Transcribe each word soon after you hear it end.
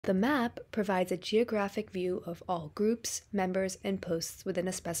The map provides a geographic view of all groups, members, and posts within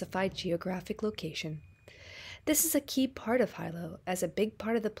a specified geographic location. This is a key part of Hylo, as a big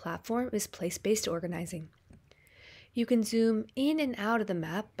part of the platform is place-based organizing. You can zoom in and out of the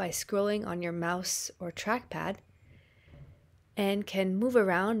map by scrolling on your mouse or trackpad, and can move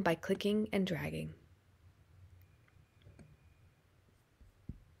around by clicking and dragging.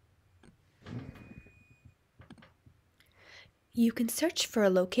 You can search for a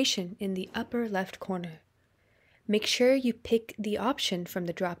location in the upper left corner. Make sure you pick the option from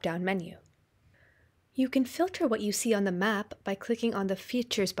the drop-down menu. You can filter what you see on the map by clicking on the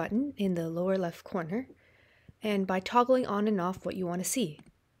Features button in the lower left corner and by toggling on and off what you want to see.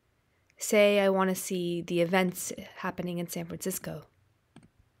 Say I want to see the events happening in San Francisco.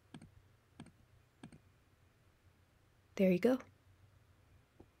 There you go.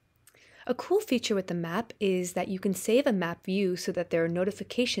 A cool feature with the map is that you can save a map view so that there are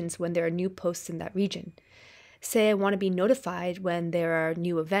notifications when there are new posts in that region. Say I want to be notified when there are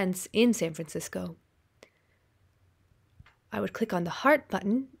new events in San Francisco. I would click on the heart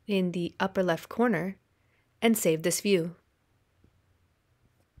button in the upper left corner and save this view.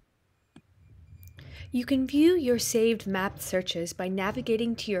 You can view your saved mapped searches by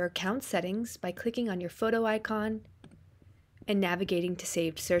navigating to your account settings by clicking on your photo icon and navigating to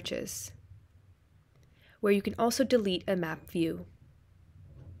saved searches, where you can also delete a map view.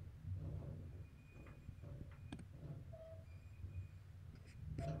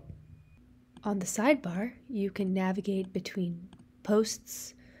 On the sidebar, you can navigate between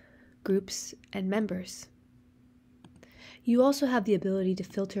posts, groups, and members. You also have the ability to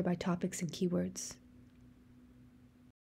filter by topics and keywords.